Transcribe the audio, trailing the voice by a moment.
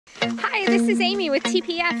Hi, this is Amy with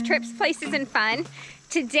TPF, Trips, Places, and Fun.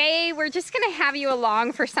 Today, we're just gonna have you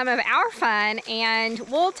along for some of our fun, and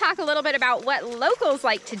we'll talk a little bit about what locals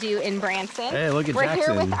like to do in Branson. Hey, look at We're Jaxon.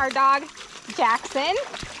 here with our dog, Jaxon.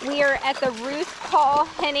 We are at the Ruth,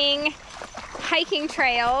 Henning hiking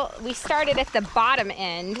trail. We started at the bottom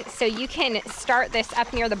end, so you can start this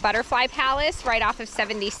up near the Butterfly Palace right off of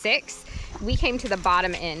 76. We came to the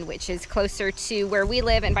bottom end, which is closer to where we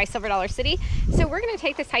live and by Silver Dollar City. So we're gonna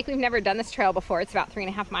take this hike. We've never done this trail before. It's about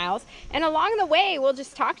 3.5 miles. And along the way, we'll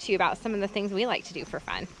just talk to you about some of the things we like to do for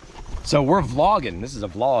fun. So we're vlogging. This is a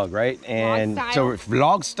vlog, right? And so it's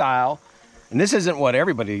vlog style. And this isn't what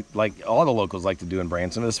everybody, like all the locals like to do in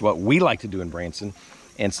Branson. This is what we like to do in Branson.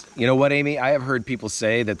 And you know what, Amy? I have heard people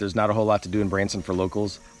say that there's not a whole lot to do in Branson for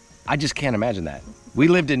locals. I just can't imagine that. We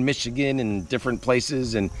lived in Michigan and different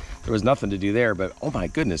places and there was nothing to do there, but oh my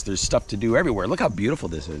goodness, there's stuff to do everywhere. Look how beautiful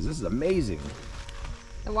this is. This is amazing.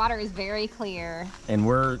 The water is very clear. And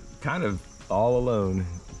we're kind of all alone,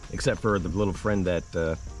 except for the little friend that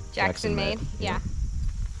Jaxon made, yeah.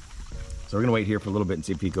 So we're gonna wait here for a little bit and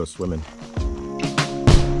see if he goes swimming.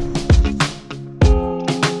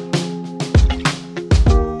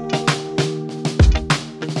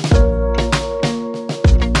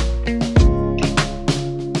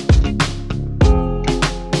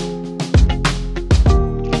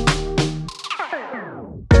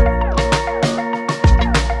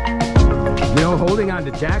 Holding on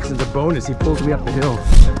to Jaxon's a bonus. He pulls me up the hill.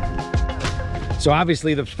 So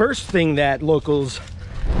obviously the first thing that locals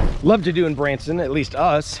love to do in Branson, at least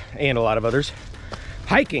us and a lot of others,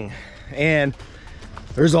 hiking. And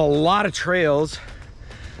there's a lot of trails.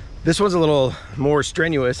 This one's a little more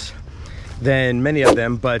strenuous than many of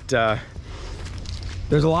them, but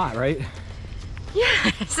there's a lot, right?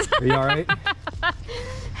 Yes. Are you all right?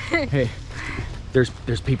 Hey, there's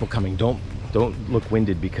people coming. Don't look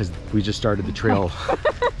winded because we just started the trail.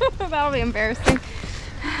 That'll be embarrassing.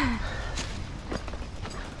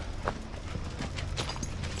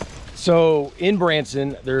 So in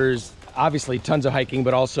Branson, there's obviously tons of hiking,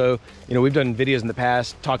 but also, you know, we've done videos in the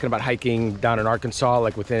past talking about hiking down in Arkansas,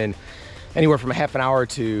 like within anywhere from a half an hour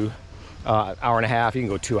to hour and a half. You can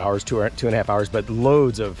go 2 hours, two and a half hours, but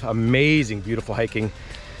loads of amazing, beautiful hiking.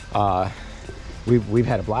 We've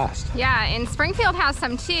had a blast. Yeah, and Springfield has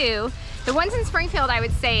some too. The ones in Springfield, I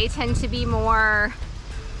would say, tend to be more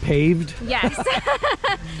paved. Yes.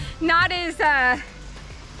 Not as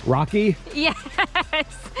rocky. Yes.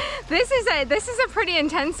 This is a pretty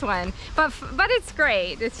intense one, but it's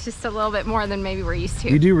great. It's just a little bit more than maybe we're used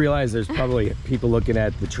to. You do realize there's probably people looking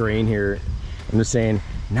at the terrain here. I'm just saying,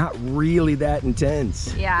 not really that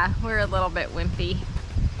intense. Yeah, we're a little bit wimpy.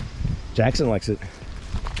 Jaxon likes it.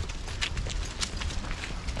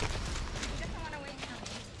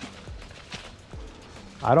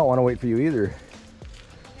 I don't want to wait for you either. You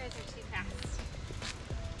guys are too fast.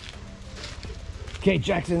 Okay,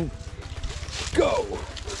 Jaxon, go.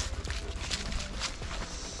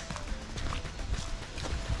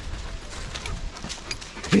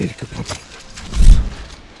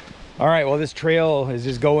 All right, well, this trail is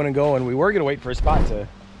just going and going. We were gonna wait for a spot to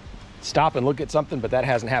stop and look at something, but that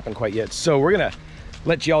hasn't happened quite yet. So we're gonna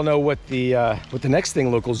let y'all know what the next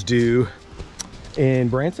thing locals do in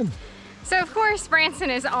Branson. So of course, Branson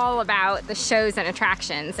is all about the shows and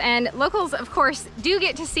attractions, and locals of course do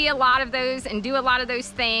get to see a lot of those and do a lot of those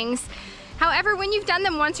things. However, when you've done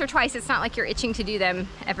them once or twice, it's not like you're itching to do them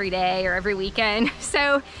every day or every weekend.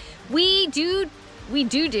 So we do.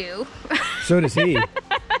 So does he.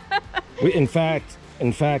 In fact,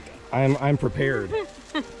 I'm prepared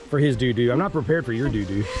for his doo-doo. I'm not prepared for your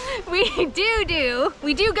doo-doo.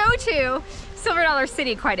 We do go to Silver Dollar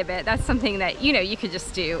City quite a bit. That's something that, you know, you could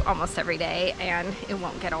just do almost every day and it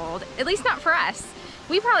won't get old. At least not for us.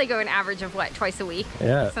 We probably go an average of what, twice a week?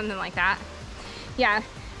 Yeah. Something like that. Yeah.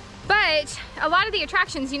 But a lot of the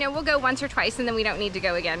attractions, you know, we'll go once or twice and then we don't need to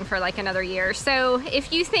go again for like another year. So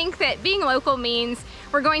if you think that being local means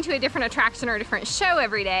we're going to a different attraction or a different show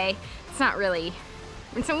every day, it's not really,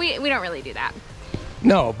 and so we don't really do that.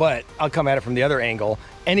 No, but I'll come at it from the other angle.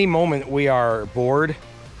 Any moment we are bored,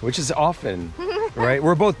 which is often, right?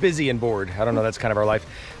 We're both busy and bored. I don't know, that's kind of our life.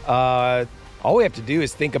 All we have to do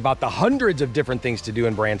is think about the hundreds of different things to do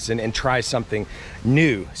in Branson and try something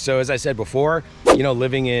new. So as I said before, you know,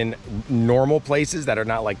 living in normal places that are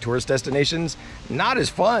not like tourist destinations, not as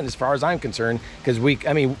fun as far as I'm concerned, because we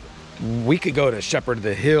could go to Shepherd of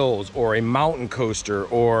the Hills or a mountain coaster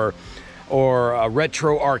or or a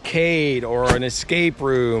retro arcade, or an escape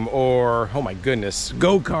room, or, oh my goodness,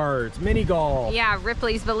 go-karts, mini golf. Yeah,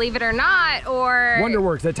 Ripley's Believe It or Not, or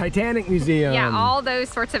Wonderworks, the Titanic Museum. Yeah, all those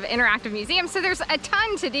sorts of interactive museums. So there's a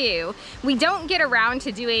ton to do. We don't get around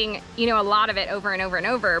to doing, you know, a lot of it over and over and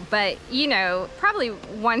over, but, you know, probably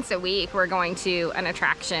once a week we're going to an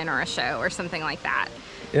attraction or a show or something like that.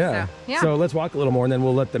 Yeah. So, yeah. So let's walk a little more, and then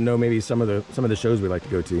we'll let them know maybe some of the shows we like to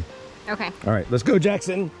go to. Okay. All right, let's go,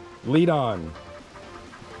 Jackson. Lead on.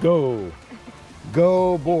 Go.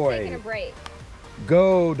 Go, boy. Taking a break.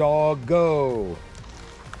 Go, dog, go.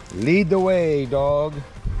 Lead the way, dog.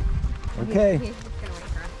 Okay. He's just gonna wait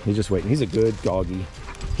for us. He's just waiting. He's a good doggy.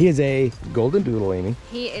 He is a golden doodle, Amy.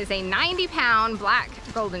 He is a 90-pound black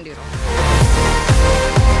golden doodle.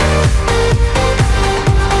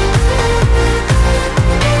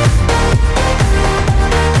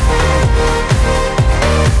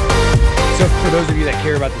 So for those of you that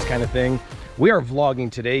care about this kind of thing, we are vlogging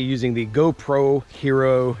today using the GoPro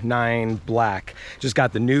Hero 9 Black. Just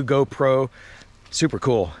got the new GoPro, super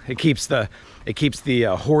cool. It keeps the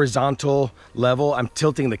horizontal level. I'm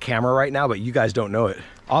tilting the camera right now, but you guys don't know it.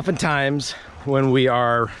 Oftentimes when we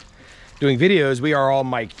are doing videos, we are all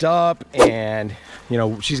mic'd up, and you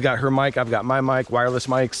know, she's got her mic, I've got my mic, wireless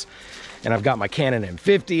mics. And I've got my Canon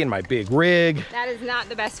M50 and my big rig. That is not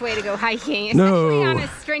the best way to go hiking, especially on a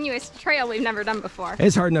strenuous trail we've never done before.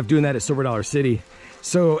 It's hard enough doing that at Silver Dollar City.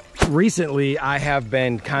 So recently I have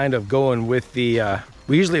been kind of going with the,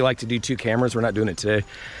 we usually like to do 2 cameras. We're not doing it today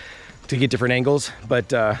to get different angles, but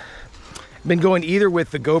been going either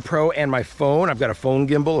with the GoPro and my phone. I've got a phone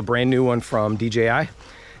gimbal, a brand new one from DJI,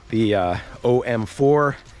 the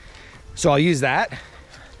OM4. So I'll use that.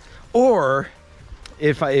 Or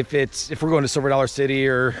if we're going to Silver Dollar City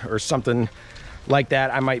or something like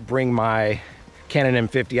that, I might bring my Canon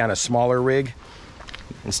M50 on a smaller rig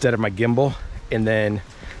instead of my gimbal, and then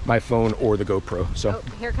my phone or the GoPro. So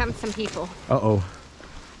oh, here comes some people. Uh-oh,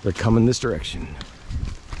 they're coming this direction.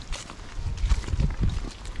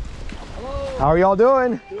 Hello. How are y'all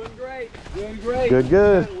doing? Doing great. Doing great. Good,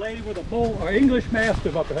 good. Got a lady with a bull or English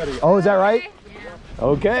Mastiff up ahead of you. Oh, is that right? Yeah.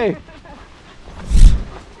 Okay.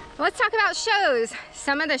 Let's talk about shows.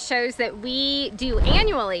 Some of the shows that we do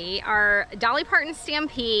annually are Dolly Parton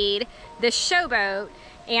Stampede, the Showboat,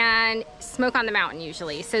 and Smoke on the Mountain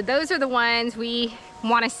usually. So those are the ones we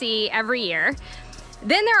want to see every year.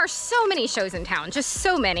 Then there are so many shows in town, just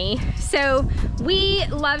so many. So we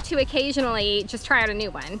love to occasionally just try out a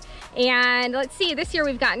new one. And let's see, this year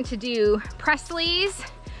we've gotten to do Presley's.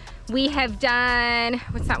 We have done,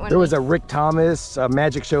 what's that one? There was a Rick Thomas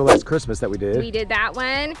magic show last Christmas that we did. We did that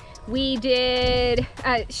one. We did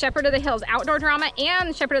Shepherd of the Hills Outdoor Drama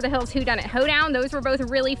and Shepherd of the Hills Whodunit Hoedown. Those were both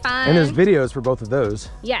really fun. And there's videos for both of those.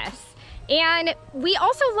 Yes. And we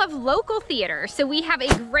also love local theater. So we have a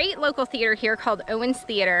great local theater here called Owen's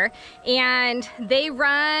Theater, and they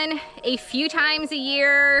run a few times a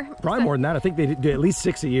year. Probably more than that. I think they do at least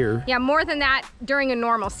 6 a year. Yeah, more than that during a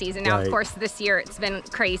normal season. Now, right. Of course, this year it's been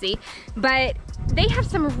crazy, but they have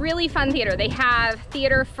some really fun theater. They have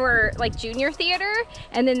theater for like junior theater,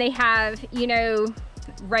 and then they have, you know,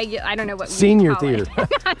 regular, I don't know what senior theater.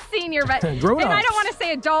 Not senior, but grown-ups. And I don't want to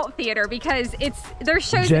say adult theater because there's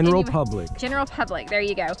shows general public. General public, there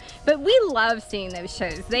you go. But we love seeing those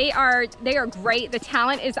shows. They are great. The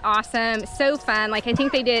talent is awesome, so fun. Like I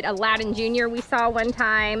think they did Aladdin Jr. we saw one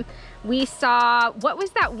time. We saw, what was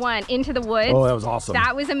that one? Into the Woods. Oh, that was awesome.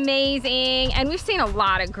 That was amazing. And we've seen a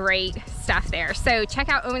lot of great stuff there. So check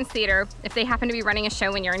out Owen's Theater. If they happen to be running a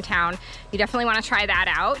show when you're in town, you definitely want to try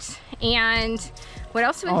that out. And what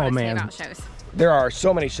else do we want to say about shows? There are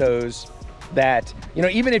so many shows that, you know,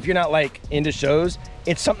 even if you're not like into shows,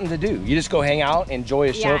 it's something to do. You just go hang out, enjoy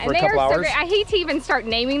a show for a couple hours. I hate to even start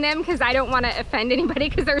naming them because I don't want to offend anybody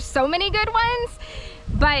because there's so many good ones.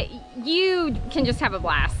 But you can just have a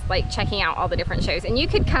blast, like checking out all the different shows. And you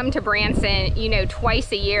could come to Branson, you know,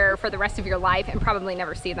 twice a year for the rest of your life and probably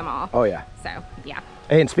never see them all. Oh yeah. So, yeah.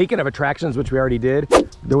 Hey, and speaking of attractions, which we already did,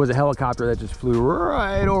 there was a helicopter that just flew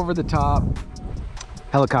right over the top.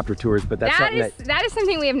 Helicopter tours, but that is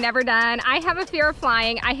something we have never done. I have a fear of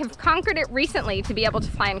flying. I have conquered it recently to be able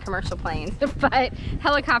to fly in commercial planes, but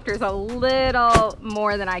helicopters a little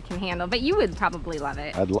more than I can handle, but you would probably love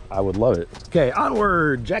it. I would love it. Okay,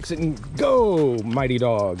 onward, Jackson, go, mighty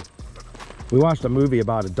dog. We watched a movie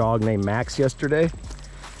about a dog named Max yesterday.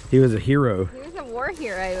 He was a hero. He was a war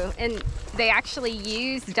hero, and they actually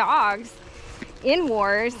used dogs in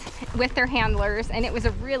wars with their handlers, and it was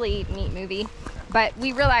a really neat movie. But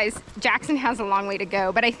we realize Jaxon has a long way to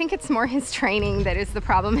go, but I think it's more his training that is the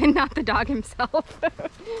problem and not the dog himself.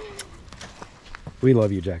 We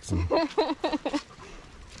love you, Jaxon.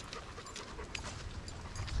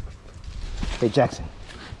 Hey, Jaxon.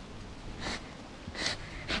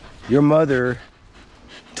 Your mother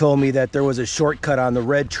told me that there was a shortcut on the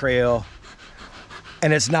red trail,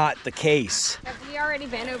 and it's not the case. Have we already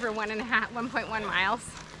been over 1.1 miles?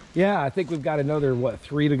 Yeah, I think we've got another, what,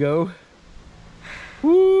 3 to go?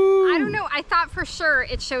 Woo! I don't know. I thought for sure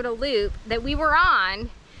it showed a loop that we were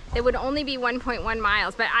on that would only be 1.1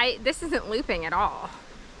 miles, but this isn't looping at all.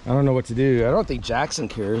 I don't know what to do. I don't think Jaxon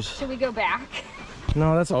cares. Should we go back?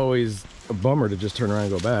 No, that's always a bummer to just turn around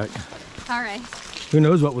and go back. All right. Who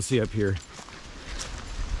knows what we'll see up here.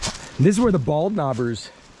 This is where the bald knobbers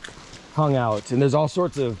hung out, and there's all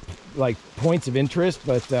sorts of like points of interest,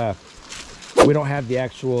 but we don't have the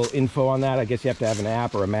actual info on that. I guess you have to have an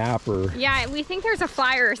app or a map or... Yeah, we think there's a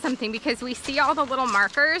flyer or something because we see all the little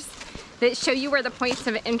markers that show you where the points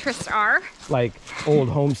of interest are. Like old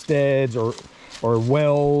homesteads or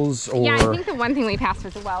wells or... Yeah, I think the one thing we passed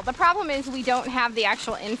was a well. The problem is we don't have the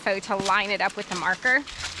actual info to line it up with the marker.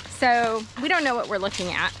 So we don't know what we're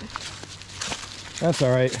looking at. That's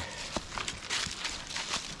all right.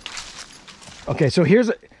 Okay, so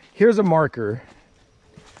here's a marker.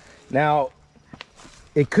 Now,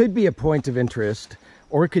 it could be a point of interest,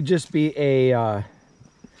 or it could just be a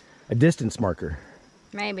distance marker.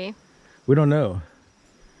 Maybe. We don't know.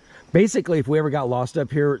 Basically, if we ever got lost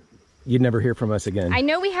up here, you'd never hear from us again. I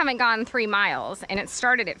know we haven't gone 3 miles, and it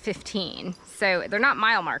started at 15, so they're not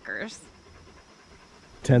mile markers.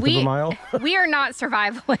 Tenth of a mile? We are not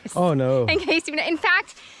survivalists. Oh, no. In case you know. In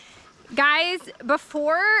fact, guys,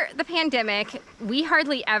 before the pandemic, we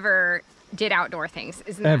hardly ever did outdoor things.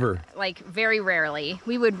 Isn't ever? That, like, very rarely.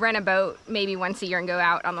 We would rent a boat maybe once a year and go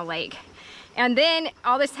out on the lake. And then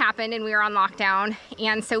all this happened and we were on lockdown,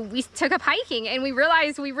 and so we took up hiking and we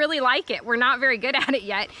realized we really like it. We're not very good at it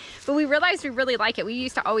yet, but we realized we really like it. We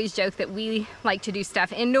used to always joke that we like to do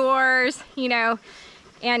stuff indoors, you know,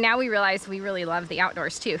 and now we realize we really love the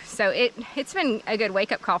outdoors too. So it's been a good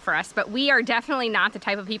wake-up call for us, but we are definitely not the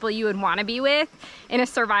type of people you would want to be with in a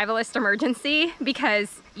survivalist emergency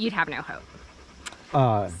because you'd have no hope.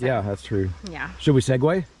 Yeah, that's true. Yeah. Should we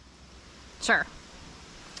segue? Sure.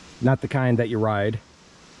 Not the kind that you ride,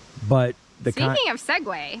 but the kind...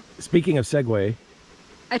 Speaking of segue, Segway,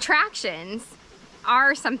 attractions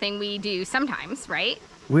are something we do sometimes, right?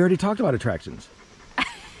 We already talked about attractions.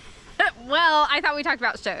 Well, I thought we talked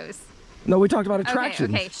about shows. No, we talked about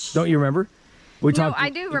attractions. Okay. Don't you remember? No, I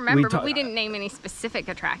do remember, but we didn't name any specific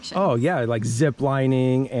attractions. Oh, yeah, like zip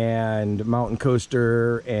lining and mountain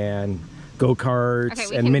coaster and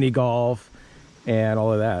go-karts and mini golf and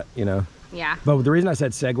all of that, you know. Yeah. But the reason I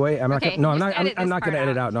said segue, I'm not going to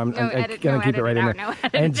edit out. No, I'm going to keep it right in there. No,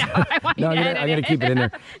 edit it out. I'm going to keep it in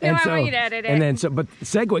there. I want you to edit it. And then, but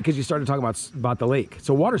segue, because you started talking about the lake.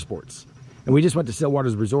 So Watersports. And we just went to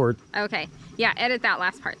Stillwater's Resort. Okay. Yeah, edit that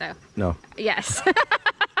last part, though. No. Yes.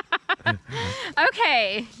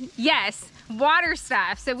 Okay. Yes. Water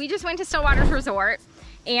stuff. So we just went to Stillwater's Resort,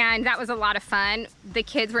 and that was a lot of fun. The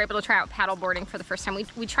kids were able to try out paddle boarding for the first time.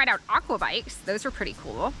 We tried out aqua bikes. Those were pretty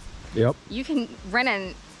cool. Yep. You can rent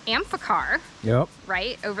an amphicar. Yep.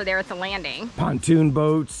 Right over there at the landing. Pontoon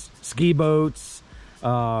boats, ski boats. You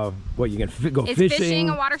can go fishing. Is fishing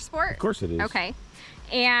a water sport? Of course it is. Okay.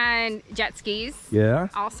 And jet skis. Yeah.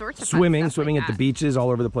 All sorts of swimming like at the beaches all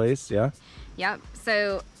over the place. Yeah. Yep.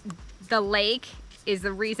 So the lake is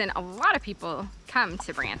the reason a lot of people come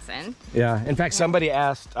to Branson. Yeah. In fact, somebody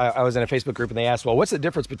asked, I was in a Facebook group and they asked, well, what's the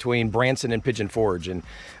difference between Branson and Pigeon Forge and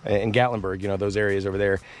Gatlinburg, you know, those areas over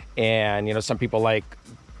there. And, you know, some people like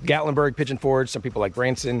Gatlinburg, Pigeon Forge, some people like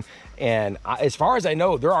Branson. And as far as I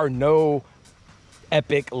know, there are no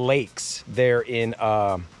epic lakes there in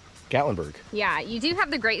Gatlinburg. Yeah, you do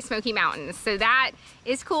have the Great Smoky Mountains. So that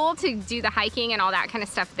is cool to do the hiking and all that kind of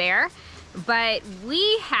stuff there. But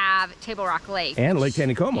we have Table Rock Lake. And Lake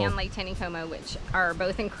Taneycomo. And Lake Taneycomo, which are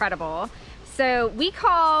both incredible. So we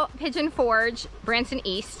call Pigeon Forge Branson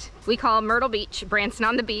East. We call Myrtle Beach Branson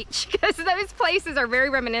on the Beach because those places are very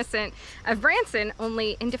reminiscent of Branson,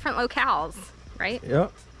 only in different locales, right?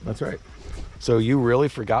 Yep, that's right. So you really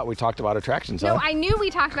forgot we talked about attractions, No, huh? I knew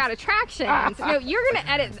we talked about attractions. No, you're going to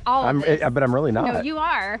edit all of this. But I'm really not. No, you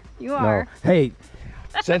are. You are. No. Hey,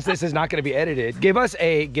 since this is not going to be edited, give us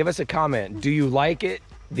a comment. Do you like it,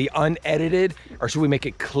 the unedited, or should we make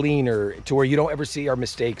it cleaner to where you don't ever see our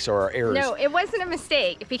mistakes or our errors? No, it wasn't a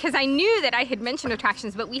mistake because I knew that I had mentioned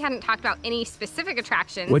attractions, but we hadn't talked about any specific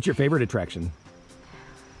attractions. What's your favorite attraction?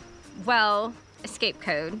 Well, Escape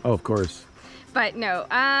Code. Oh, of course. But no,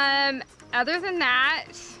 other than that,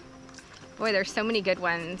 boy, there's so many good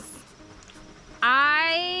ones.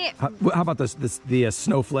 How about the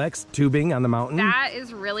snowflex tubing on the mountain? That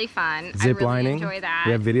is really fun. Zip I really lining. enjoy that.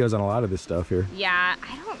 We have videos on a lot of this stuff here. Yeah,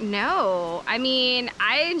 I don't know. I mean,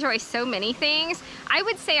 I enjoy so many things. I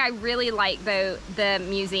would say I really like the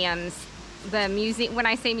museums. When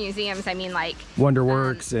I say museums, I mean like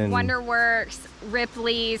Wonderworks and Wonderworks,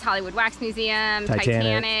 Ripley's, Hollywood Wax Museum,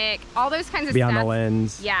 Titanic, all those kinds of Beyond stuff. the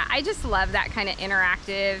Lens. Yeah, I just love that kind of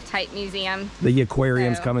interactive type museum. The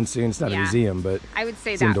aquarium's coming soon. It's not a museum, but I would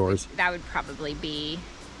say it's indoors. That would probably be,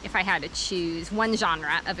 if I had to choose one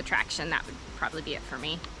genre of attraction, that would probably be it for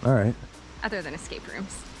me. All right. Other than escape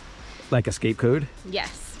rooms. Like Escape Code?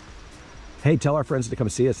 Yes. Hey, tell our friends to come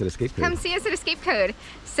see us at Escape Code. Come see us at Escape Code.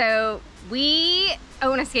 So we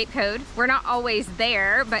own Escape Code. We're not always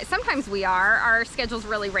there, but sometimes we are. Our schedule's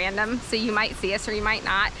really random, so you might see us or you might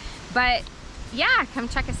not. But yeah, come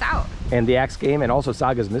check us out. And the Axe Game and also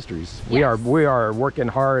Sagas Mysteries. Yes. We are working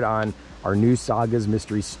hard on our new Sagas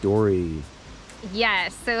Mystery story.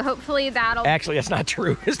 Yes, so hopefully that'll... Actually, that's not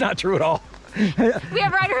true. It's not true at all. We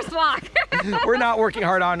have writer's block. We're not working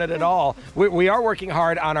hard on it at all. We are working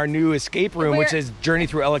hard on our new escape room, which is Journey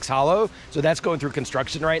Through Elix Hollow. So that's going through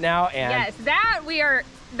construction right now. And yes,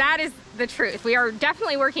 that is the truth. We are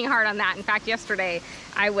definitely working hard on that. In fact, yesterday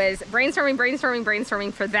I was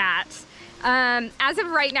brainstorming for that. As of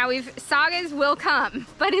right now, Sagas will come,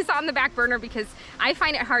 but it's on the back burner because I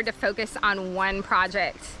find it hard to focus on one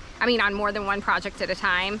project. I mean, on more than one project at a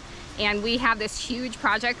time. And we have this huge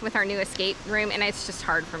project with our new escape room, and it's just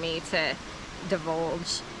hard for me to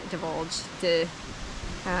divulge.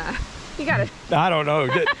 You gotta. I don't know.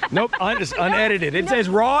 Nope, just unedited. It says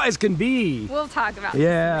raw as can be. We'll talk about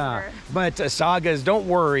yeah. this later. But Sagas, don't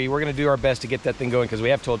worry. We're going to do our best to get that thing going because we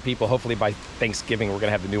have told people hopefully by Thanksgiving we're going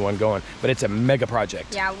to have the new one going. But it's a mega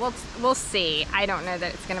project. Yeah, we'll see. I don't know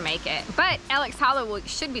that it's going to make it. But Elix Hollow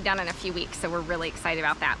should be done in a few weeks, so we're really excited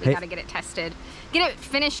about that. We got to get it tested. Get it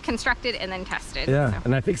finished, constructed, and then tested. Yeah, so.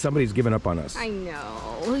 and I think somebody's given up on us. I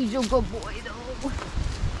know. He's a good boy, though.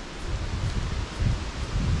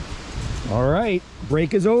 All right,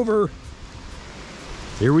 break is over.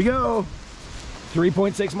 Here we go.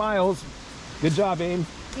 3.6 miles. Good job, Aim.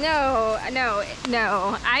 No.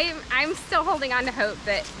 I'm still holding on to hope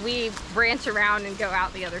that we branch around and go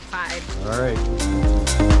out the other side. All right.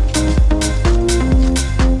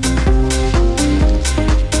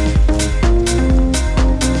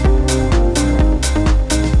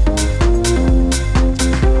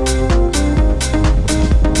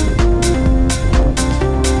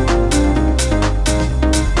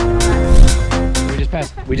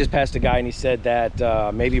 We just passed a guy and he said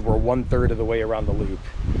that maybe we're 1/3 of the way around the loop.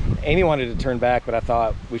 Amy wanted to turn back, but I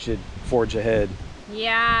thought we should forge ahead.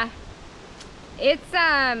 Yeah, it's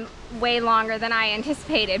way longer than I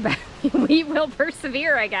anticipated, but we will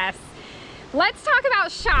persevere, I guess. Let's talk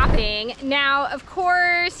about shopping. Now, of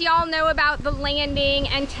course, y'all know about the Landing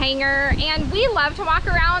and Tanger, and we love to walk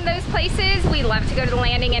around those places. We love to go to the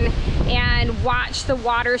Landing and watch the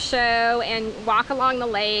water show and walk along the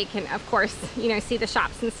lake and, of course, you know, see the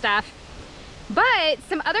shops and stuff. But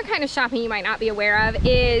some other kind of shopping you might not be aware of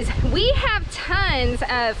is we have tons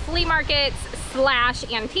of flea markets /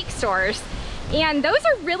 antique stores. And those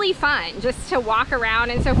are really fun just to walk around.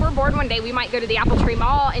 And so if we're bored one day, we might go to the Apple Tree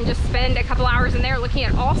Mall and just spend a couple hours in there looking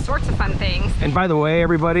at all sorts of fun things. And by the way,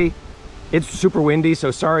 everybody, it's super windy,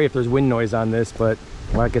 so sorry if there's wind noise on this, but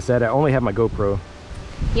like I said, I only have my GoPro.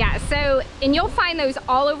 Yeah, so, and you'll find those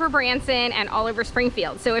all over Branson and all over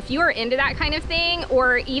Springfield. So if you are into that kind of thing,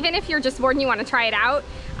 or even if you're just bored and you want to try it out,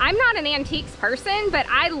 I'm not an antiques person, but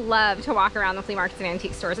I love to walk around the flea markets and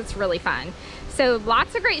antique stores. It's really fun. So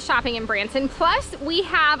lots of great shopping in Branson. Plus we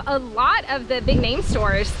have a lot of the big name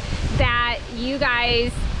stores that you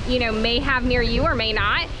guys, you know, may have near you or may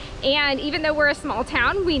not. And even though we're a small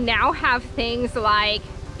town, we now have things like,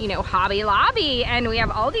 you know, Hobby Lobby, and we have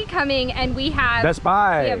Aldi coming, and we have Best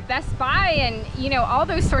Buy. We have Best Buy, and you know, all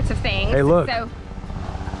those sorts of things. Hey, look. So,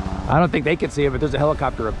 I don't think they can see it, but there's a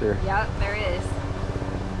helicopter up there. yep, there is.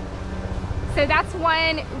 So that's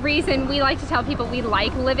one reason we like to tell people we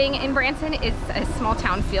like living in Branson. It's a small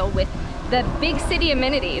town feel with the big city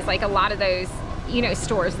amenities, like a lot of those, you know,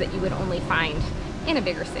 stores that you would only find in a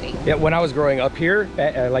bigger city. Yeah, when I was growing up here,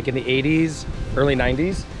 like in the 80s, early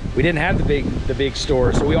 90s, we didn't have the big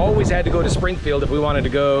stores, so we always had to go to Springfield if we wanted to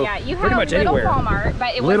go. Yeah, you had pretty much a little anywhere. Walmart,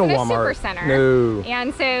 but it Little wasn't a Walmart. super center. No.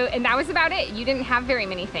 And that was about it. You didn't have very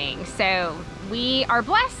many things. So we are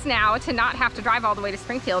blessed now to not have to drive all the way to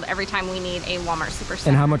Springfield every time we need a Walmart super center.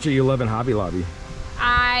 And how much are you loving Hobby Lobby?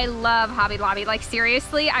 I love Hobby Lobby. Like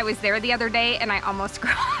seriously, I was there the other day and I almost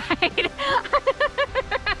cried.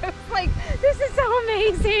 I was like, this is so so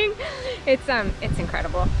amazing. It's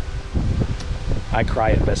incredible. I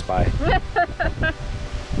cry at Best Buy.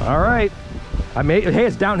 All right. Hey,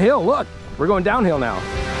 it's downhill. Look, we're going downhill now.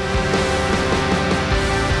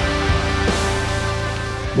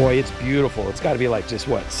 Boy, it's beautiful. It's got to be like just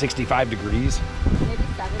what, 65 degrees? Maybe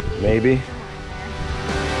 70. Maybe.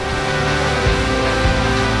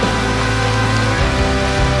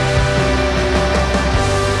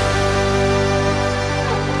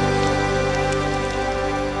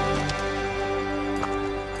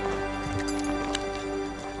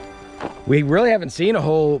 We really haven't seen a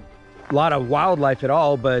whole lot of wildlife at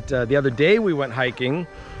all, but the other day we went hiking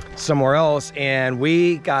somewhere else and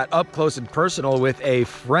we got up close and personal with a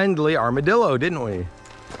friendly armadillo, didn't we?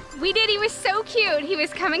 We did. He was so cute. He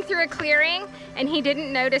was coming through a clearing and he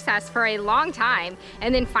didn't notice us for a long time.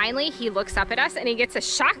 And then finally he looks up at us and he gets a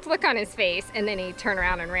shocked look on his face and then he turned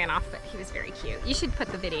around and ran off, but he was very cute. You should put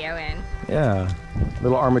the video in. Yeah,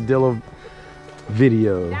 little armadillo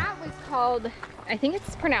video. That was called, I think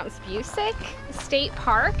it's pronounced Busick State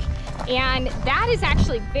Park, and that is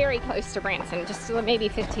actually very close to Branson, just maybe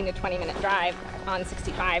 15 to 20 minute drive on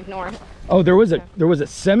 65 north. Oh, there was a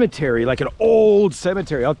cemetery, like an old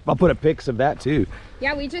cemetery. I'll put up pics of that too.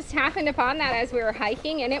 Yeah, we just happened upon that as we were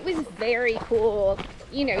hiking, and it was very cool,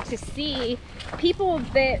 you know, to see people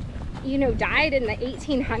that, you know, died in the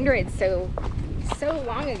 1800s, so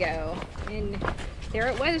long ago. And there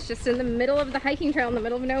it was, just in the middle of the hiking trail in the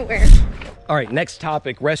middle of nowhere. All right, next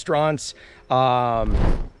topic, restaurants. The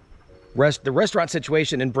restaurant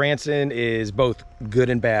situation in Branson is both good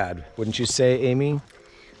and bad. Wouldn't you say, Amy?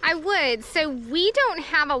 I would. So we don't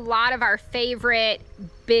have a lot of our favorite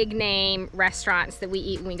big name restaurants that we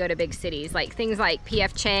eat when we go to big cities, like things like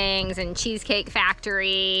P.F. Chang's and Cheesecake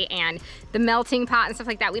Factory and the Melting Pot and stuff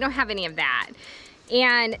like that. We don't have any of that.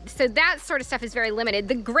 And so that sort of stuff is very limited.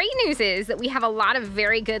 The great news is that we have a lot of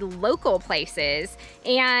very good local places.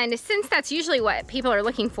 And since that's usually what people are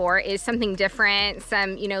looking for, is something different,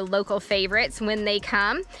 some, you know, local favorites when they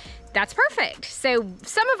come, that's perfect. So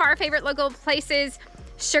some of our favorite local places,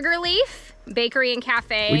 Sugar Leaf Bakery and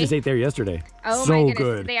Cafe. We just ate there yesterday. Oh so my goodness.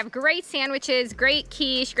 good. They have great sandwiches, great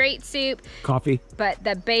quiche, great soup. Coffee. But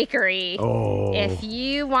the bakery, if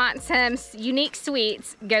you want some unique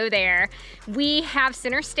sweets, go there. We have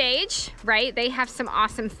Center Stage, right? They have some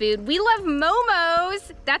awesome food. We love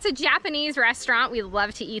Momo's. That's a Japanese restaurant. We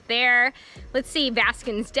love to eat there. Let's see,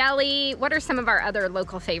 Baskin's Deli. What are some of our other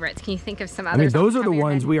local favorites? Can you think of some others? I mean, those are the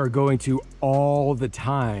ones we are going to all the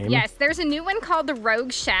time. Yes, there's a new one called the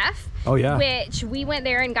Rogue Chef. Oh yeah. Which we went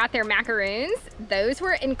there and got their macaroons. Those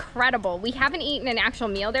were incredible. We haven't eaten an actual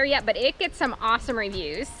meal there yet, but it gets some awesome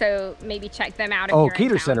reviews, so maybe check them out if you're in Keter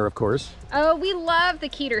town. Center, of course. Oh, we love the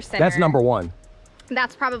Keter Center. That's number one.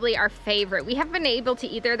 That's probably our favorite. We haven't been able to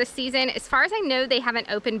eat there this season. As far as I know, they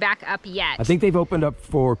haven't opened back up yet. I think they've opened up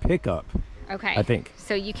for pickup. Okay. I think.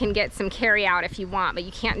 So you can get some carry out if you want, but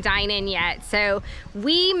you can't dine in yet. So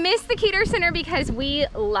we miss the Keter Center because we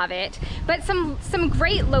love it. But some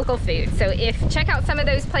great local food. So check out some of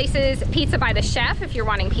those places. Pizza by the Chef, if you're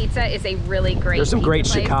wanting pizza, is a really great There's some great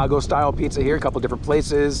place. Chicago style pizza here, a couple different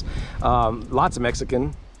places. Lots of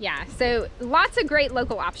Mexican. Yeah, so lots of great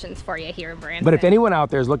local options for you here in Branson. But if anyone out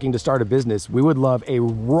there is looking to start a business, we would love a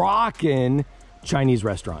rockin' Chinese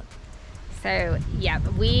restaurant. So yeah,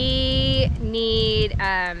 we need,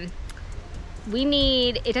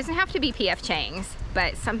 it doesn't have to be P.F. Chang's,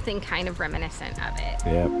 but something kind of reminiscent of it.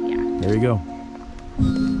 Yeah. Yeah. There you go.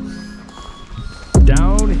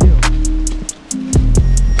 Downhill.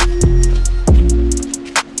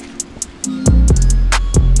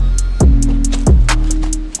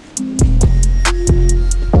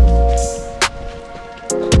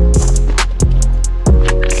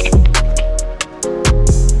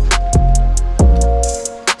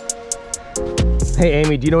 Hey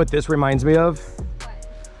Amy, do you know what this reminds me of? What?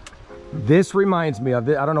 This reminds me of,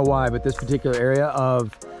 I don't know why, but this particular area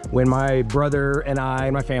of when my brother and I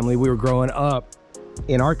and my family, we were growing up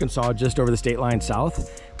in Arkansas, just over the state line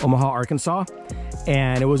south, Omaha, Arkansas.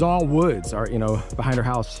 And it was all woods, you know, behind our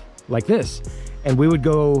house like this. And we would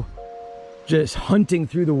go just hunting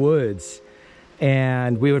through the woods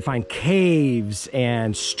and we would find caves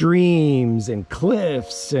and streams and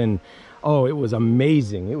cliffs and, oh, it was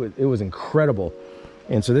amazing. It was incredible.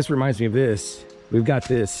 And so this reminds me of this. We've got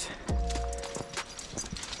this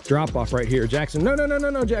drop off right here. Jaxon, no,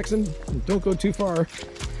 Jaxon, don't go too far.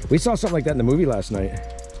 We saw something like that in the movie last night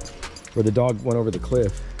where the dog went over the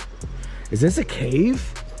cliff. Is this a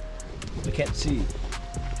cave? I can't see.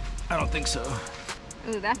 I don't think so.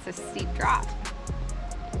 Ooh, that's a steep drop.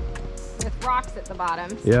 With rocks at the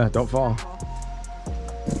bottom. Yeah, don't fall.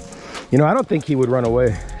 You know, I don't think he would run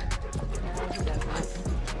away.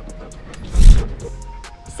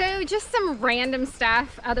 So just some random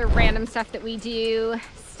stuff, other random stuff that we do.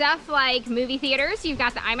 Stuff like movie theaters. You've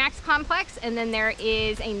got the IMAX complex, and then there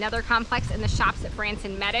is another complex in the shops at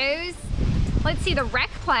Branson Meadows. Let's see, the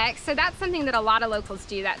Recplex. So that's something that a lot of locals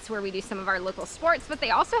do. That's where we do some of our local sports, but they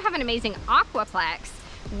also have an amazing Aquaplex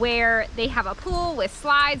where they have a pool with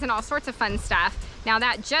slides and all sorts of fun stuff. Now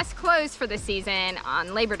that just closed for the season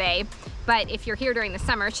on Labor Day, but if you're here during the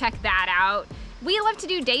summer, check that out. We love to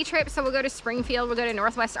do day trips, so we'll go to Springfield, we'll go to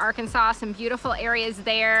Northwest Arkansas, some beautiful areas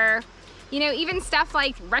there. You know, even stuff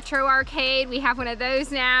like Retro Arcade, we have one of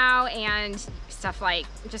those now, and stuff like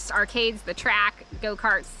just arcades, the track,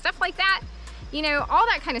 go-karts, stuff like that. You know, all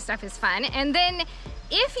that kind of stuff is fun. And then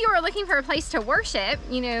if you are looking for a place to worship,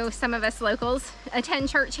 you know, some of us locals attend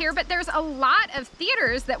church here, but there's a lot of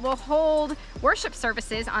theaters that will hold worship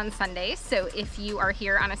services on Sundays. So if you are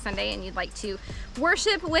here on a Sunday and you'd like to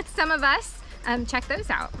worship with some of us, check those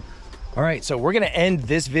out. All right, so we're gonna end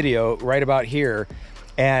this video right about here,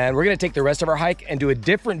 and we're gonna take the rest of our hike and do a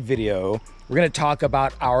different video. We're gonna talk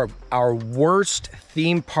about our worst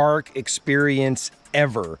theme park experience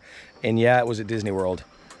ever. And yeah, it was at Disney World.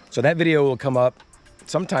 So that video will come up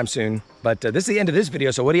sometime soon, but this is the end of this video.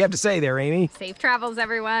 So what do you have to say there, Amy? Safe travels,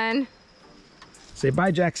 everyone. Say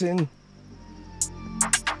bye, Jaxon.